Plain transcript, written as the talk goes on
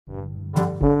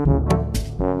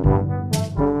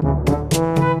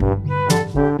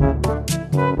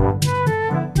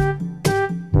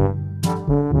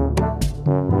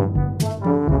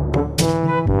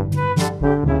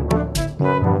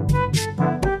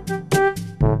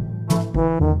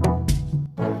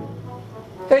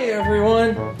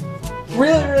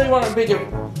want to give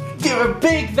a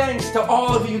big thanks to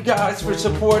all of you guys for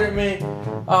supporting me.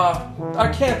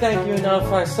 I can't thank you enough.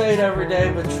 I say it every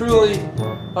day, but truly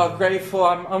grateful.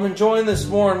 I'm enjoying this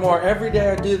more and more. Every day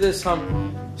I do this,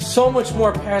 I'm so much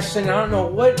more passionate. I don't know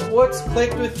what's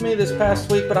clicked with me this past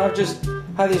week, but I've just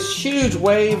had this huge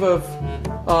wave of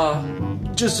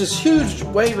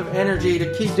energy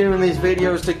to keep doing these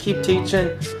videos, to keep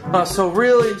teaching. So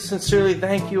really, sincerely,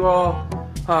 thank you all.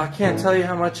 I can't tell you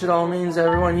how much it all means,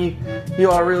 everyone. You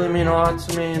all really mean a lot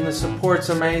to me, and the support's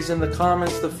amazing. The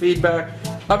comments, the feedback.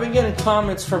 I've been getting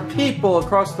comments from people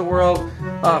across the world.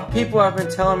 People have been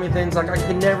telling me things like, I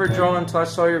could never draw until I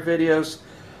saw your videos.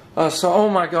 So, oh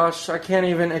my gosh, I can't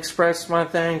even express my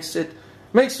thanks. It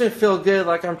makes me feel good,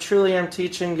 like I'm truly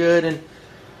teaching good, and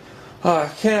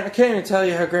I can't even tell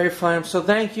you how grateful I am. So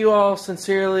thank you all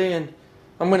sincerely, and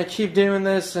I'm going to keep doing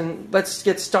this, and let's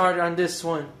get started on this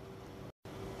one.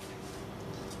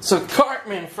 So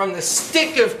Cartman from the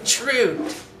Stick of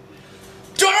Truth.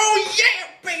 Oh yeah,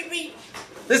 baby!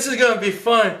 This is going to be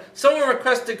fun. Someone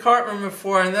requested Cartman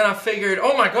before, and then I figured,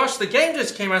 oh my gosh, the game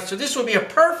just came out, so this would be a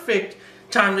perfect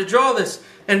time to draw this.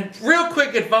 And real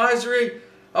quick advisory,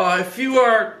 if you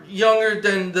are younger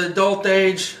than the adult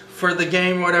age for the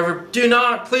game or whatever,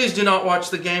 please do not watch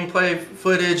the gameplay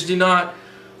footage. Do not,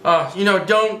 South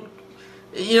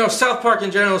Park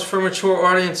in general is for mature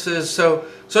audiences, so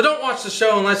don't watch the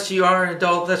show unless you are an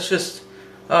adult. That's just,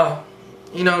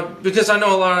 because I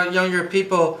know a lot of younger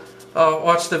people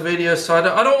watch the videos, so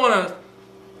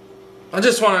I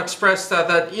just want to express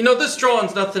that this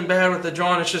drawing's nothing bad with the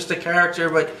drawing, it's just a character,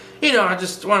 but, I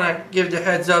just want to give the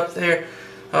heads up there.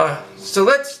 So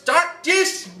let's start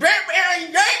this.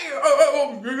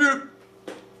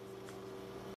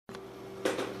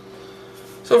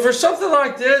 So for something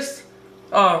like this,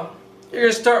 you're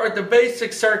going to start with the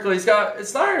basic circle. It's not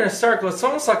even a circle, it's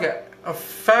almost like a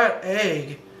fat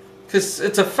egg. Because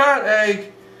it's a fat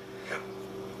egg,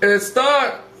 and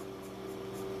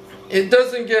it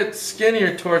doesn't get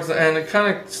skinnier towards the end. It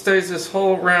kind of stays this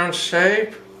whole round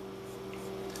shape.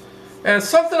 And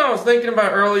something I was thinking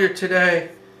about earlier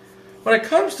today, when it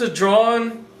comes to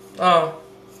drawing,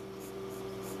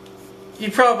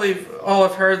 you probably all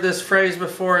have heard this phrase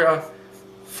before,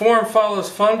 form follows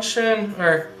function,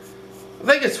 or I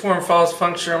think it's form follows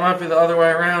function, or it might be the other way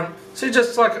around. See,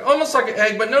 just like almost like an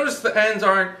egg, but notice the ends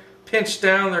aren't pinched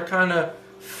down, they're kind of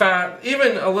fat,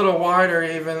 even a little wider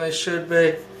even, they should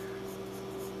be.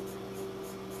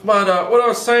 But what I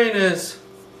was saying is,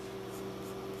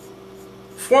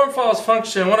 form follows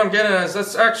function. What I'm getting at is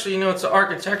that's actually, it's an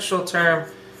architectural term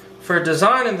for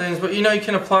designing things, but you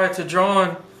can apply it to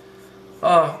drawing.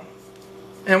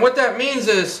 And what that means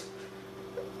is,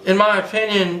 in my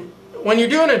opinion, when you're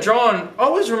doing a drawing,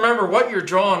 always remember what you're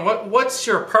drawing. What's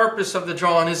your purpose of the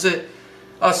drawing? Is it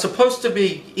supposed to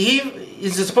be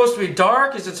Is it supposed to be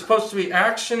dark? Is it supposed to be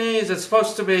actiony? Is it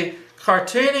supposed to be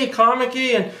cartoony,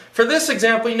 comic-y? And for this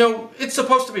example, it's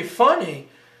supposed to be funny.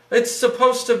 It's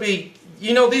supposed to be,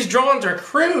 these drawings are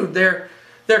crude. They're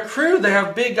crude. They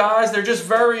have big eyes. They're just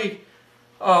very,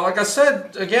 like I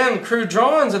said, again, crude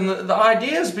drawings. And the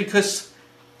idea is because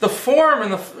the form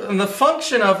and the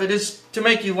function of it is to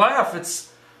make you laugh.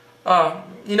 It's,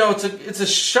 it's a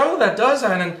show that does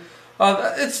that. And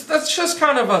that's just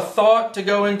kind of a thought to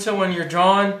go into when you're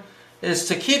drawing, is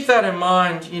to keep that in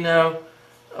mind,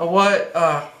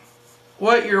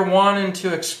 what you're wanting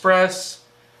to express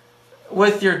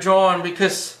with your drawing,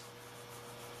 because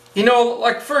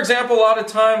like for example, a lot of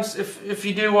times if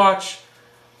you do watch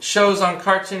shows on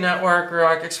Cartoon Network, or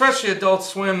like especially Adult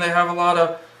Swim, they have a lot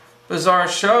of bizarre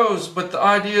shows, but the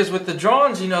idea is with the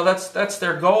drawings, that's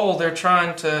their goal. They're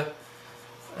trying to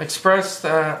express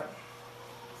that.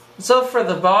 So for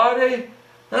the body,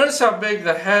 notice how big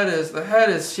the head is. The head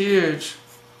is huge,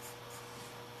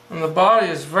 and the body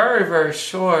is very, very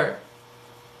short.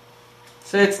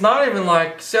 See, it's not even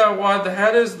like, see how wide the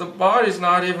head is? The body's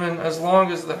not even as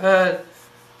long as the head.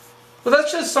 But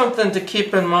that's just something to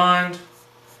keep in mind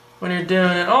when you're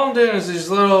doing it. All I'm doing is these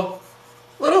little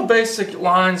basic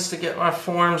lines to get my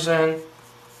forms in.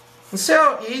 And see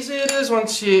how easy it is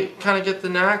once you kind of get the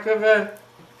knack of it?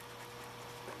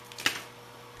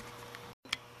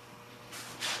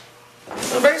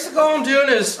 So basically all I'm doing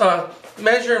is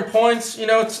measuring points.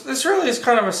 This really is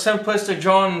kind of a simplistic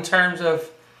drawing in terms of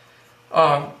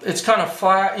it's kind of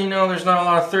flat, there's not a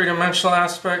lot of three-dimensional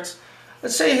aspects.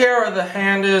 Let's see here where the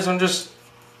hand is. I'm just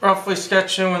roughly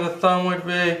sketching where the thumb would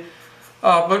be.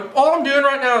 But all I'm doing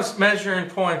right now is measuring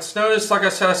points. Notice, like I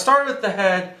said, I started with the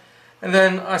head, and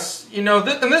then and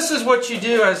this is what you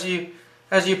do as you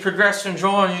progress in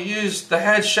drawing. You use the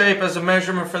head shape as a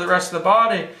measurement for the rest of the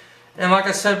body. And like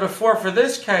I said before, for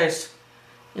this case,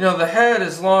 you know, the head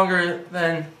is longer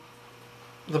than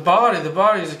the body. The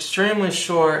body is extremely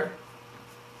short.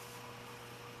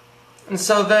 And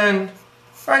so then,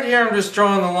 right here I'm just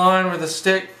drawing the line where the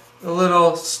stick, the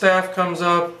little staff comes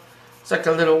up. It's like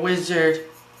a little wizard.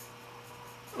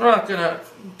 I'm not going to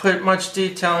put much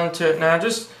detail into it now.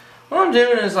 Just what I'm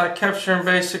doing is like capturing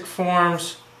basic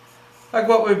forms, like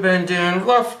what we've been doing,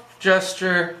 rough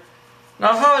gesture. And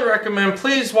I highly recommend,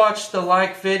 please watch the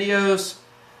like videos.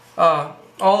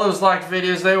 All those like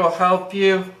videos, they will help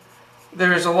you.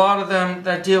 There's a lot of them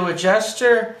that deal with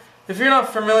gesture. If you're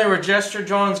not familiar with gesture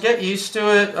drawings, get used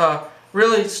to it.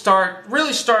 Really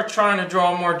start trying to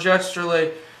draw more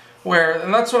gesturally.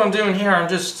 And that's what I'm doing here. I'm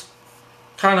just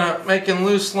kind of making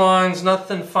loose lines,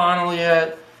 nothing final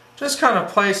yet. Just kind of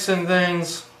placing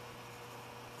things,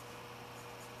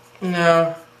 you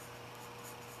know.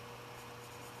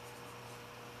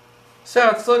 See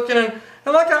how it's looking.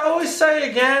 And like I always say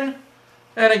again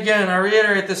and again, I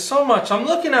reiterate this so much. I'm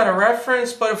looking at a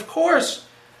reference, but of course,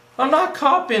 I'm not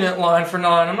copying it line for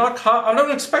line. I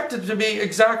don't expect it to be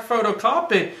exact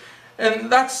photocopy.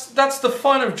 And that's the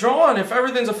fun of drawing. If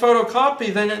everything's a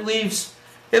photocopy, then it leaves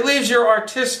your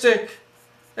artistic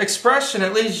expression.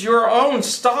 It leaves your own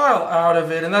style out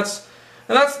of it. And that's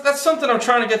something I'm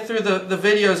trying to get through the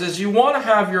videos, is you want to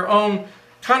have your own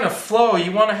kind of flow.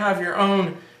 You want to have your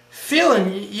own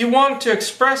feeling. You want to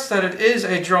express that it is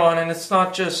a drawing and it's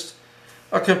not just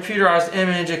a computerized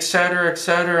image, etc.,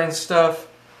 and stuff.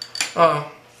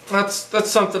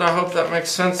 That's something I hope that makes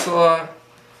sense a lot.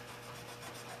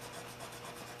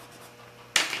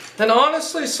 And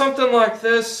honestly, something like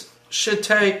this should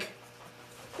take,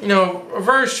 you know, a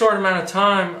very short amount of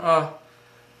time.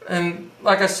 And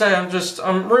like I say, I'm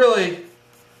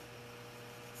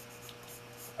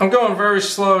going very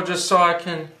slow just so I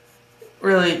can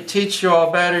really teach you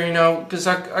all better, you know, because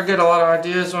I get a lot of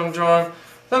ideas when I'm drawing.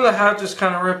 Then the hat just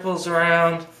kind of ripples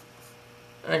around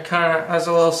and kind of has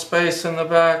a little space in the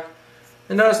back.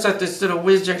 And notice that this little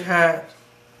wizard hat.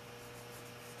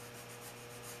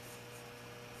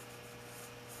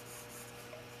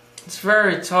 It's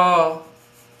very tall.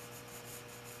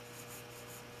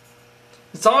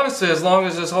 It's honestly as long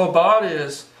as his whole body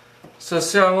is. So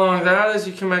see how long that is?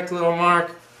 You can make a little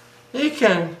mark. You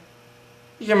can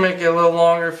make it a little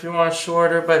longer if you want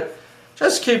shorter, but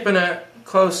just keeping it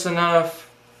close enough.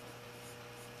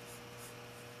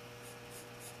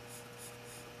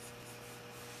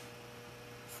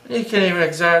 You can even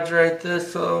exaggerate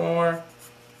this a little more.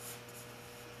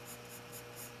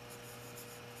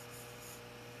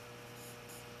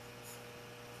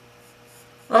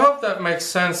 I hope that makes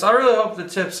sense. I really hope the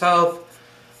tips help.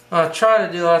 Try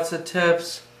to do lots of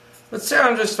tips. But see how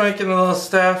I'm just making a little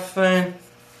staff thing?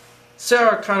 See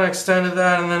how I kind of extended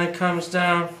that and then it comes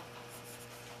down?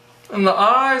 And the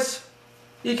eyes,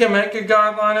 you can make a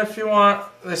guideline if you want.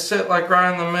 They sit like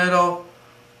right in the middle.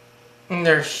 And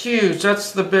they're huge.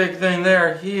 That's the big thing.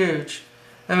 They're huge.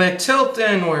 And they tilt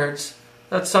inwards.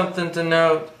 That's something to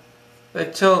note.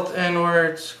 They tilt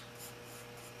inwards.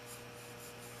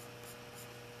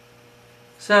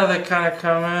 See how they kind of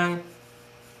come in?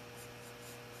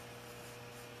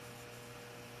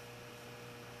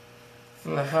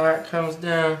 And the hat comes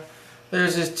down.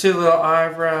 There's these two little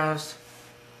eyebrows.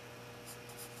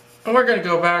 And we're going to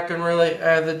go back and really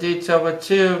add the detail with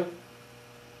two.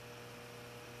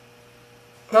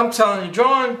 I'm telling you,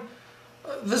 drawing,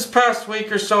 this past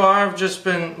week or so, I've just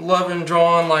been loving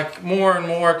drawing like more and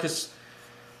more, because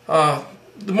the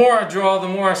more I draw, the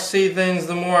more I see things,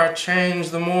 the more I change,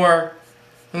 and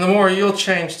the more you'll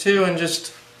change too, and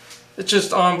it's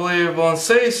just unbelievable. And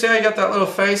see how you got that little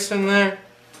face in there?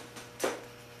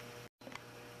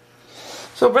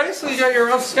 So basically you got your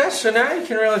rough sketch, so now you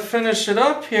can really finish it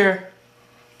up here.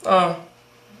 Like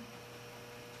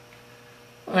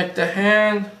the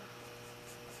hand.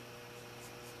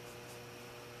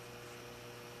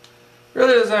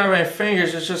 Really doesn't have any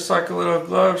fingers, it's just like a little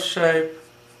glove shape.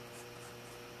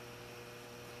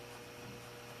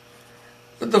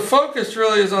 But the focus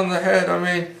really is on the head. I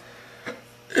mean,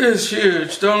 it is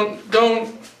huge. Don't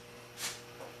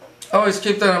always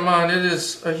keep that in mind. It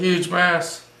is a huge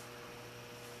mass.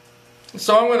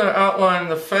 So I'm going to outline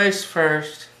the face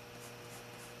first.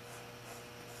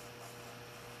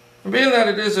 And being that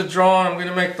it is a drawing, I'm going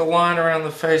to make the line around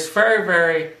the face very,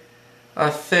 very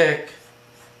thick.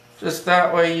 Just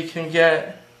that way you can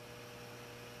get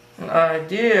an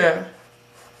idea.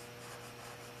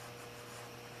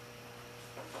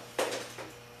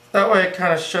 That way it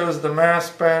kind of shows the mass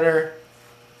better.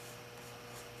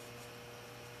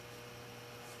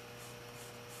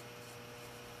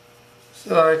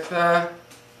 So like that.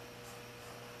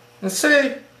 And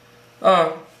see,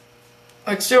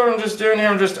 like see what I'm just doing here?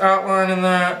 I'm just outlining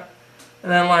that.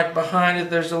 And then like behind it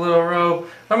there's a little robe.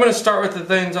 I'm going to start with the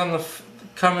things on the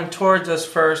coming towards us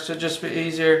first. It'll just be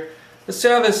easier. Let's see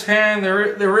how this hand,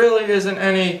 there really isn't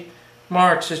any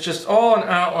marks. It's just all an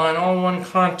outline, all one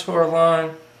contour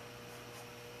line.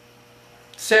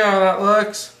 See how that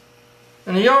looks?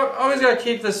 And you always got to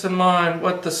keep this in mind,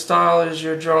 what the style is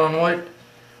you're drawing,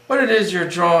 what it is you're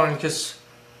drawing, because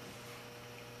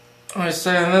like I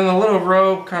say, and then the little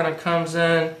robe kind of comes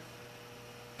in,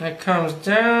 and it comes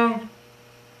down.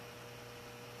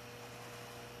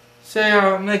 See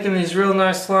how I'm making these real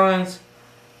nice lines?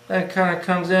 Then it kind of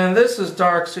comes in. This is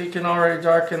dark, so you can already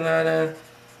darken that in.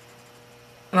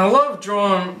 And I love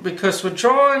drawing, because with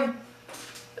drawing,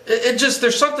 it just,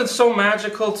 there's something so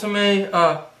magical to me,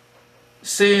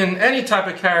 seeing any type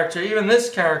of character, even this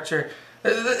character.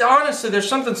 Honestly, there's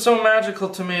something so magical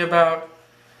to me about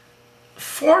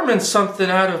forming something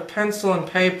out of pencil and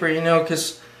paper, you know,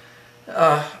 because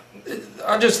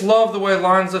I just love the way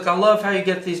lines look. I love how you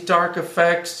get these dark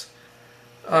effects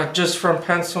just from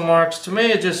pencil marks. To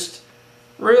me, it just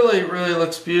really, really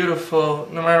looks beautiful,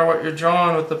 no matter what you're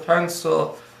drawing with the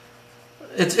pencil.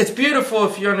 It's beautiful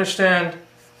if you understand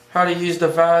how to use the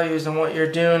values and what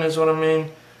you're doing, is what I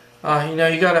mean. You know,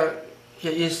 you gotta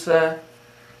get used to that.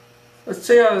 Let's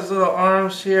see how those little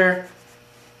arms here.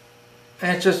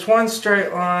 And it's just one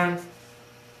straight line.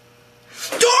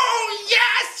 Oh,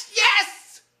 yes,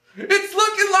 yes! It's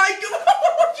looking like,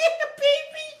 oh, yeah,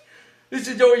 baby! This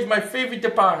is always my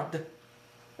favorite part.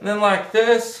 And then like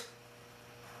this.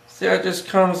 See how it just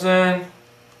comes in.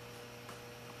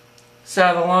 See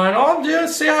how the line, all I'm doing,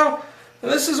 see how,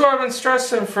 and this is what I've been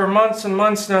stressing for months and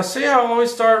months now. See how I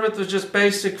always started with just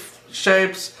basic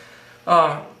shapes,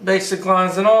 basic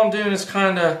lines, and all I'm doing is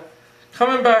kind of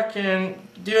coming back in,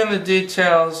 doing the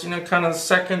details, you know, kind of the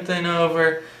second thing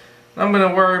over. And I'm going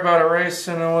to worry about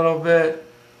erasing a little bit.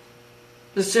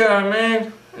 You see what I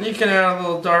mean? And you can add a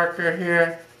little darker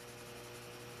here.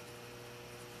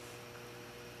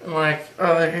 And like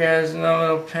other here is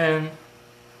another little pen.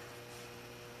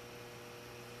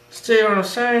 See what I'm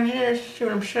saying here? See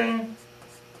what I'm saying?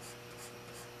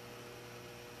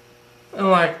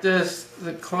 And like this,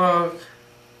 the cloak.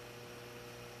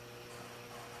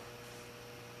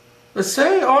 But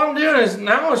see, all I'm doing is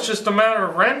now it's just a matter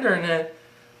of rendering it.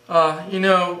 You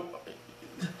know,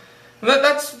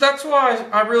 that's why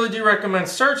I really do recommend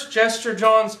search gesture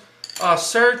drawings,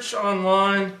 search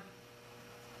online.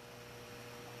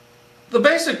 The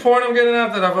basic point I'm getting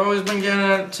at, that I've always been getting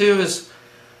at too, is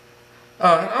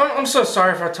I'm so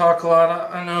sorry if I talk a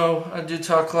lot. I know I do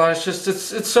talk a lot. It's just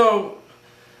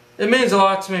it means a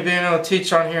lot to me being able to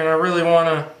teach on here, and I really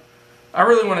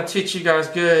want to teach you guys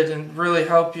good and really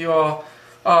help you all.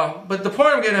 But the point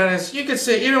I'm getting at is, you can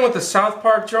see even with the South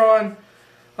Park drawing,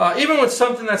 even with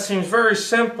something that seems very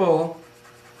simple,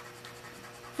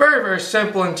 very, very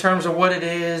simple in terms of what it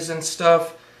is and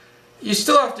stuff, you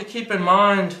still have to keep in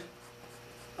mind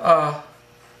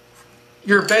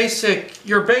your basic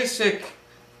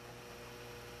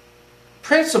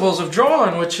principles of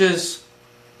drawing, which is,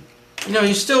 you know,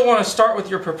 you still want to start with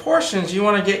your proportions. You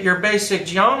want to get your basic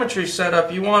geometry set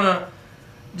up. You want to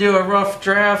do a rough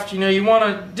draft. You know, you want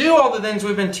to do all the things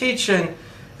we've been teaching,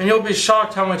 and you'll be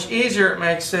shocked how much easier it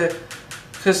makes it.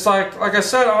 Because like I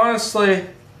said, honestly,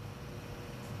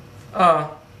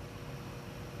 trying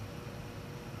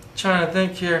to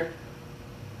think here.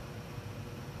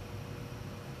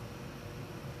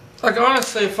 Like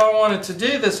honestly, if I wanted to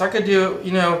do this, I could do it,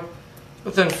 you know,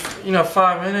 within, you know,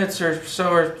 5 minutes or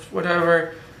so or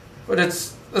whatever. But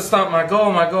that's not my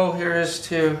goal. My goal here is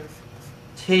to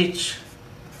teach.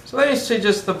 So then you see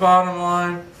just the bottom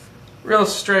line, real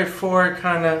straightforward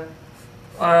kind of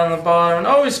line on the bottom. And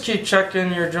always keep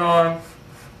checking your drawing.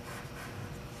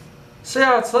 See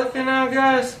how it's looking now,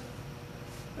 guys?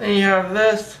 Then you have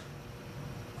this,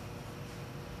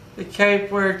 the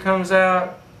cape where it comes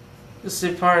out. You'll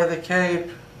see part of the cape.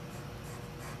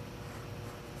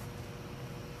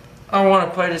 I want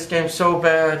to play this game so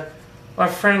bad. My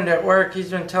friend at work,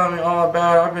 he's been telling me all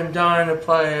about it. I've been dying to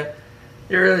play it.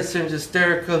 It really seems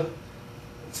hysterical.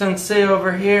 So see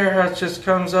over here how it just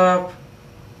comes up.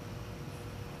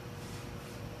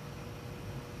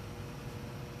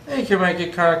 And you can make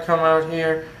it kind of come out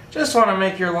here. Just want to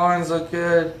make your lines look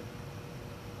good.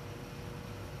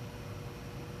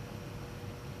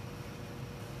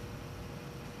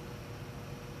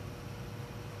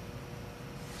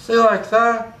 See, like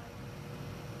that?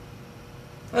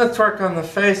 Let's work on the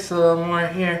face a little more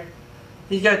here.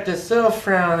 You got this little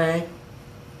frowny.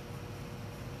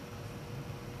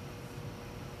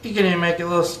 You can even make it a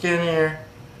little skinnier.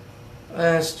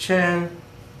 and his chin.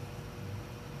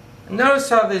 And notice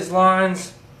how these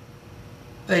lines,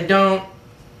 they kind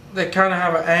of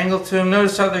have an angle to them.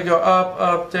 Notice how they go up,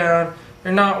 up, down.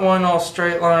 They're not one all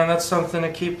straight line. That's something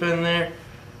to keep in there.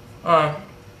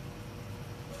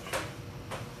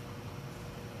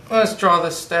 Let's draw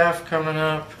the staff coming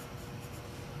up.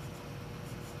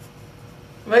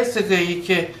 Basically, you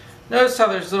can notice how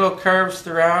there's little curves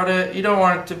throughout it. You don't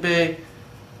want it to be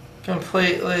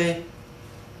completely.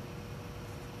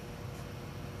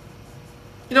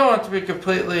 You don't want it to be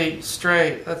completely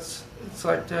straight. It's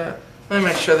like that. Let me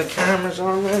make sure the camera's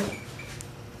on there.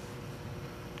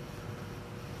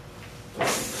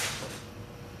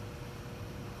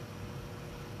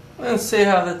 Let's see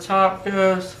how the top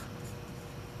goes.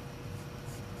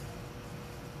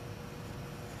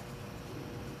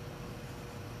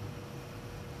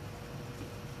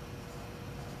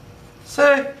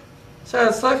 See how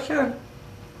it's looking?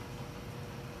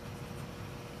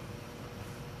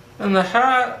 And the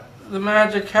hat, the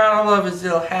magic hat, I love his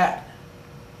little hat.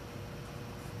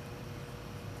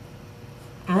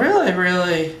 I'm really,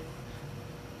 really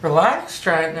relaxed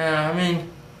right now. I mean,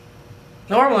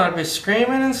 normally I'd be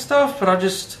screaming and stuff, but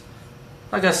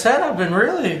like I said, I've been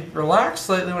really relaxed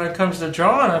lately when it comes to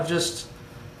drawing. It's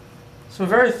been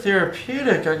very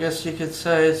therapeutic, I guess you could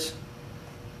say. It's,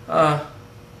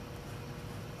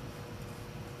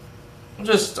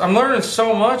 I'm learning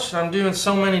so much, and I'm doing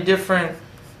so many different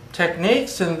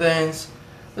techniques and things.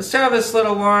 Let's see how this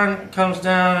little line comes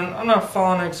down, and I'm not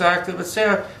following exactly, but see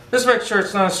how, just make sure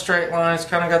it's not a straight line. It's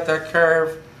kind of got that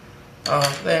curve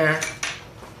there.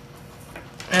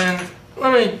 And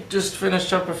let me just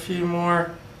finish up a few more.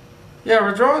 Yeah,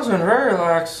 our drawing's been very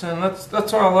relaxing. That's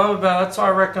what I love about it. That's why I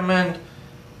recommend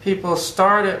people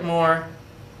start it more.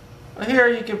 Here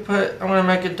you can put, I'm going to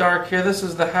make it dark here. This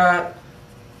is the hat.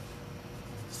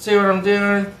 See what I'm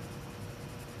doing?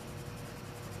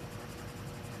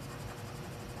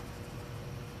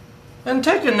 And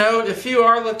take a note, if you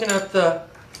are looking at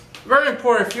very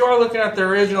important, if you are looking at the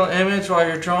original image while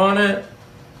you're drawing it,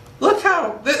 look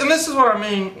how, and this is what I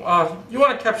mean, you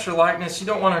want to capture likeness, you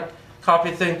don't want to copy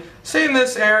things. See in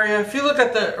this area, if you look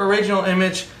at the original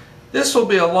image, this will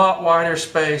be a lot wider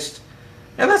spaced.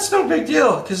 And that's no big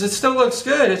deal, because it still looks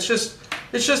good. It's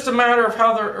just a matter of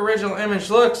how the original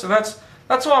image looks, and that's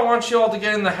why I want you all to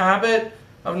get in the habit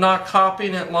of not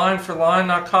copying it line for line,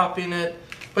 not copying it,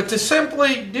 but to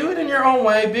simply do it in your own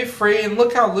way, be free, and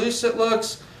look how loose it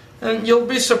looks, and you'll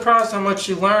be surprised how much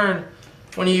you learn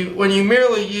when you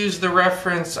merely use the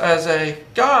reference as a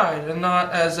guide and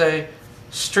not as a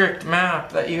strict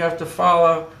map that you have to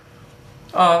follow.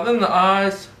 Then the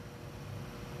eyes,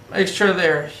 make sure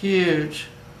they're huge.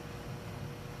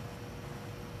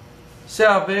 See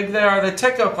how big they are? They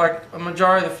take up like a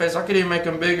majority of the face. I could even make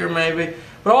them bigger maybe.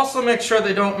 But also make sure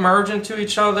they don't merge into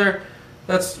each other.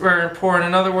 That's very important.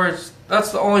 In other words,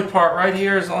 that's the only part right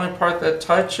here is the only part that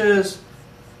touches.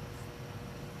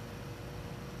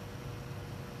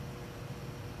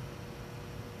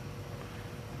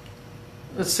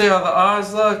 Let's see how the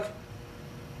eyes look.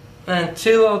 And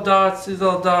two little dots, these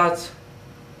little dots.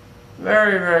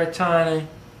 Very, very tiny.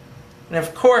 And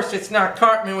of course it's not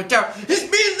Cartman without his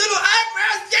mean little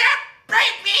eyebrows. Yeah,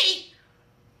 baby!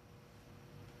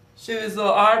 See these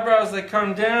little eyebrows that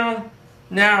come down?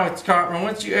 Now it's Cartman.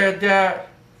 Once you add that,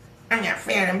 I'm not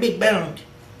fat, I'm big boned.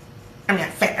 I'm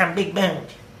not fat, I'm big boned.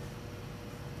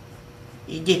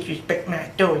 You disrespect my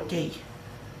authority.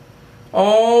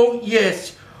 Oh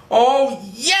yes. Oh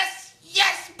yes,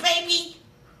 yes, baby!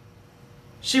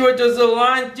 See what those little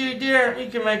lines do there?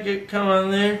 You can make it come on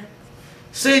there.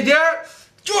 See that?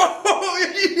 Oh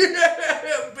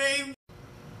yeah, baby!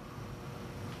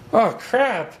 Oh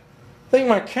crap! I think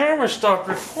my camera stopped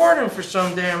recording for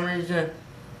some damn reason.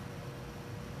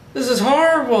 This is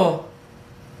horrible.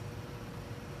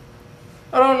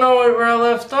 I don't know where I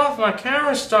left off. My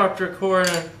camera stopped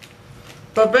recording.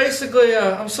 But basically,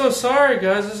 I'm so sorry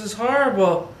guys. This is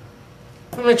horrible.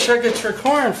 Let me check it's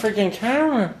recording. Freaking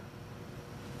camera.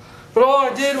 But all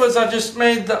I did was I just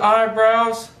made the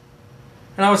eyebrows.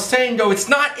 And I was saying though, it's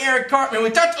not Eric Cartman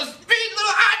without those big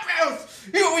little eyebrows.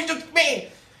 You always look at me.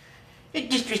 You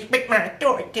disrespect my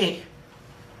authority.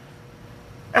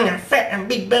 I'm not fat, I'm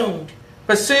big boned.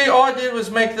 But see, all I did was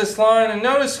make this line, and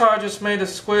notice how I just made a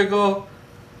squiggle.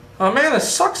 Oh man, it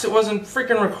sucks it wasn't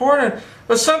freaking recording.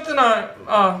 But something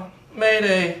I made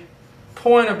a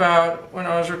point about when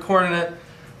I was recording it.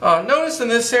 Notice in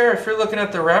this area, if you're looking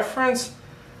at the reference,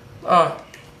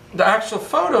 the actual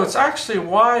photo, it's actually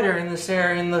wider in this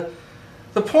area. And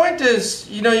the point is,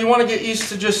 you know, you want to get used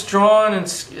to just drawing and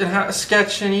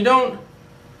sketching. You don't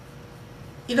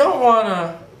want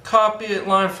to copy it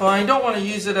line for line. You don't want to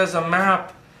use it as a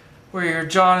map where you're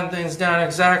jotting things down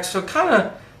exact. So kind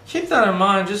of keep that in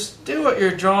mind. Just do what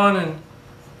you're drawing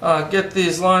and get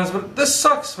these lines. But this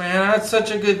sucks, man. I had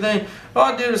such a good thing. All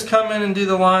I do is come in and do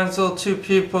the lines, little two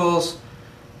pupils,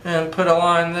 and put a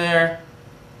line there.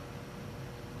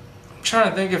 I'm trying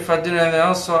to think if I did anything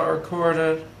else so I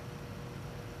recorded.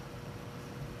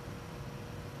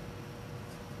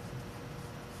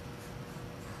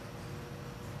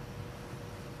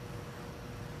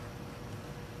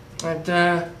 And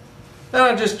then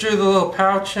I just drew the little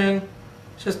pouch in,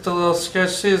 just a little sketch.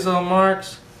 See these little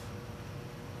marks?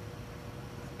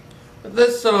 But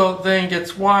this little thing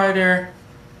gets wider,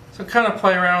 so kind of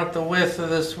play around with the width of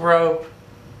this rope.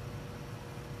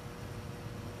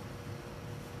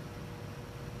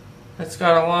 It's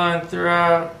got a line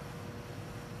throughout.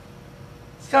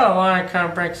 It's got a line that kind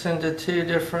of breaks into two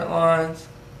different lines.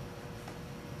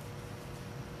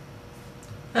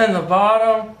 And the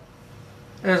bottom,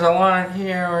 there's a line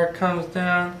here where it comes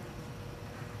down.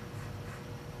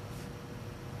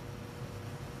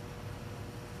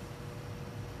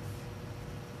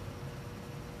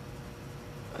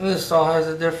 And this all has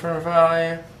a different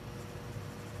value.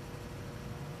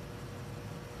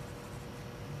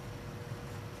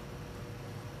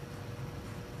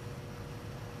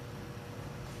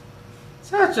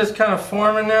 So that's just kind of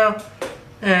forming now.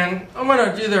 And I'm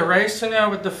going to do the erasing now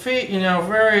with the feet, you know,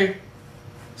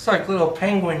 it's like little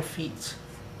penguin feet.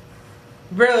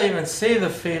 You barely even see the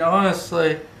feet,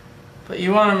 honestly. But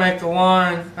you want to make the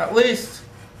line at least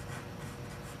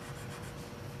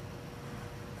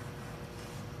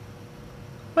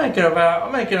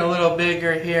I'll make it a little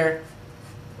bigger here.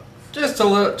 Just a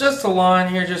line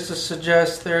here just to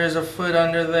suggest there is a foot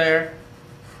under there.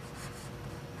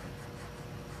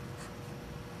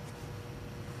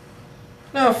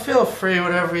 Now feel free,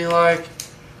 whatever you like.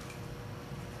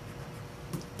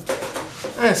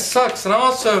 And it sucks. And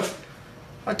also,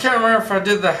 I can't remember if I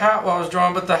did the hat while I was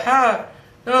drawing, but the hat,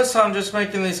 notice how I'm just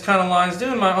making these kind of lines,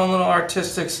 doing my own little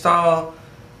artistic style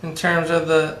in terms of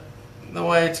the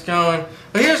way it's going.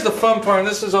 But here's the fun part, and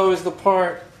this is always the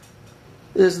part,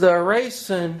 is the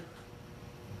erasing.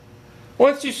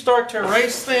 Once you start to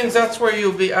erase things, that's where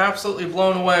you'll be absolutely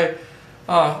blown away.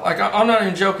 Like, I'm not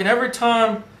even joking. Every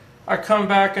time I come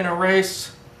back and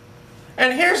erase,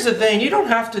 and here's the thing, you don't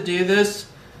have to do this.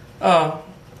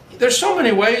 There's so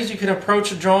many ways you can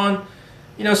approach a drawing.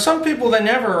 You know, some people, they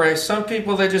never erase. Some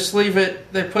people, they just leave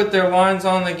it, they put their lines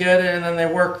on, they get it, and then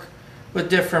they work with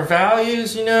different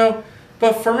values, you know.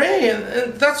 But for me,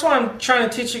 and that's why I'm trying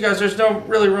to teach you guys, there's no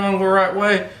really wrong or right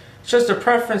way. It's just a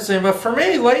preference thing. But for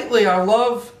me, lately, I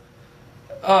love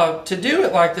to do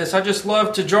it like this. I just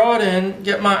love to draw it in,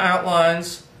 get my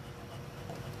outlines,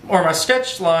 or my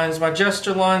sketch lines, my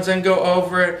gesture lines, and go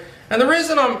over it. And the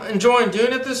reason I'm enjoying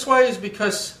doing it this way is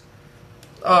because,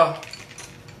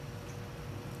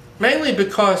 mainly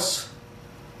because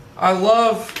I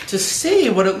love to see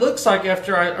what it looks like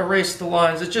after I erase the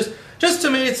lines. It's just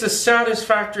to me, it's a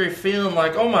satisfactory feeling,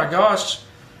 like, oh my gosh,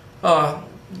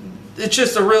 it's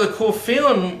just a really cool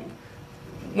feeling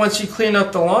once you clean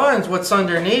up the lines, what's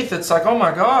underneath. It's like, oh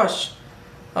my gosh,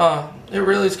 it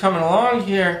really is coming along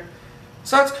here.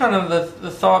 So that's kind of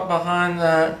the thought behind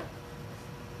that.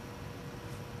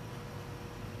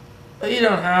 But you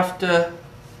don't have to.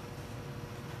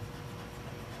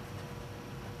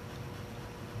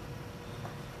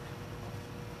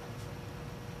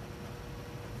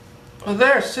 Well,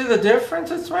 there, see the difference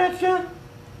it's making?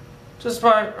 Just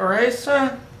by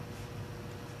erasing?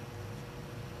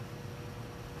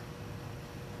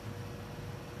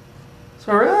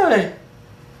 So really,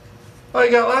 all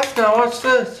you got left now, watch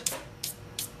this.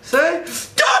 See?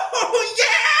 Oh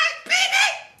yeah,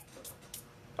 baby!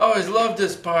 Always loved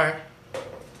this part.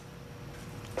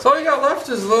 So all you got left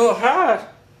is a little hat.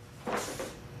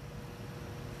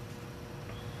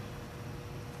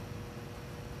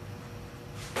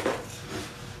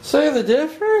 See the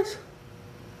difference?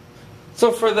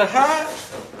 So for the hat,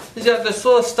 he's got this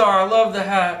little star. I love the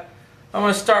hat. I'm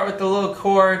going to start with the little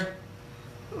cord.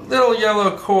 Little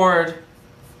yellow cord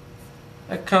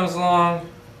that comes along.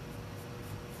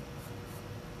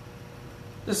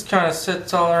 Just kind of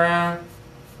sits all around.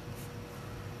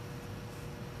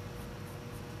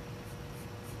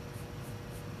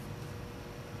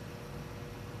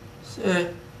 See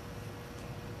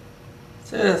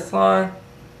this line?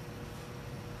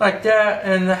 Like that,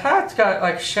 and the hat's got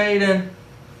like shading.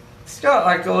 It's got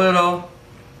like a little,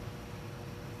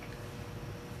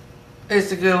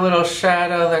 basically a little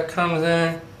shadow that comes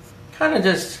in. Kind of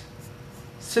just,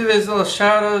 see these little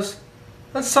shadows?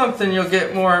 That's something you'll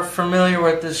get more familiar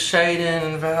with, this shading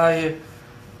and value.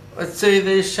 let's see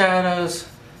these shadows.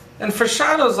 And for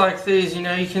shadows like these, you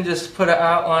know, you can just put an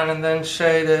outline and then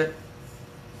shade it.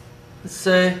 Let's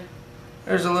see.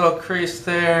 There's a little crease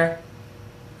there.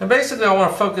 And basically I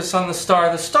want to focus on the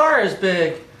star. The star is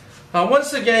big.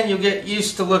 Once again, you'll get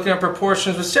used to looking at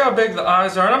proportions, but see how big the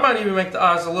eyes are. And I might even make the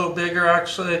eyes a little bigger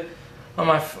actually on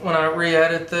when I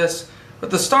re-edit this. But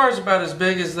the star is about as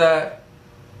big as that.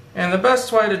 And the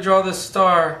best way to draw this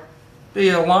star, be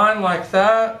a line like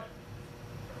that.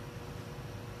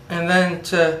 And then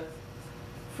to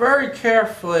very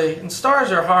carefully, and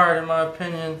stars are hard in my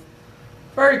opinion,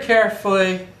 very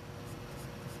carefully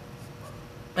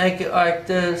make it like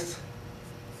this.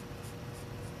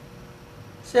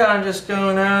 See how I'm just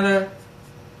going at it?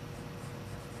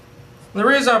 The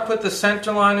reason I put the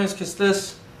center line is because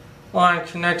this line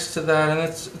connects to that, and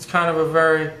it's kind of a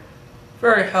very,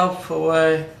 very helpful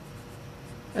way.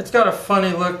 It's got a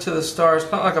funny look to the star. It's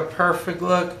not like a perfect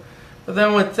look, but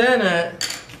then within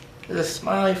it is a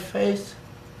smiley face.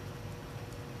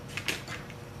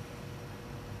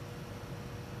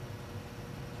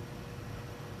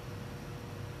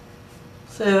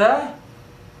 See that?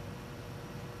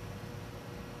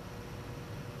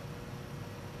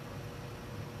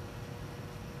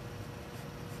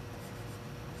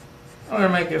 I'm going to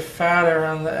make it fatter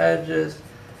around the edges.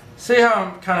 See how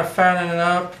I'm kind of fattening it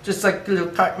up? Just like little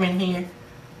Cartman here.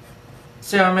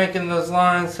 See how I'm making those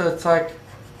lines so it's like,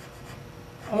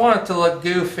 I want it to look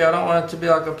goofy. I don't want it to be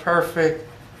like a perfect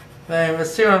thing. But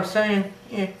see what I'm saying?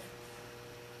 Here.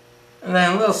 And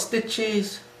then little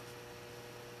stitchies.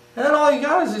 And then all you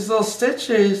got is these little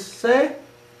stitchies. See?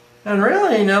 And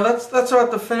really, you know, that's what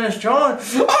the finished drawing.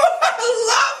 Oh,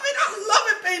 I love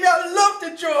it, baby. I love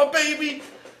to draw, baby.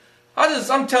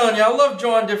 I'm telling you, I love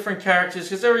drawing different characters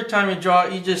because every time you draw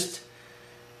it,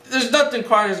 there's nothing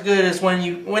quite as good as when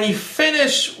you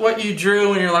finish what you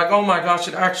drew and you're like, oh my gosh,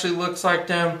 it actually looks like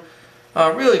them.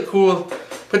 Really cool.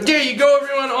 But there you go,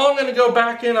 everyone. I'm going to go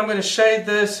back in. I'm going to shade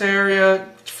this area,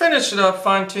 finish it up,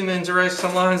 fine tune things, erase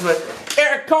some lines. But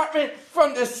Eric Cartman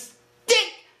from the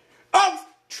Stick of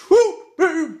Truth,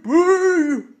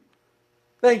 baby.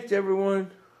 Thanks,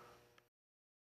 everyone.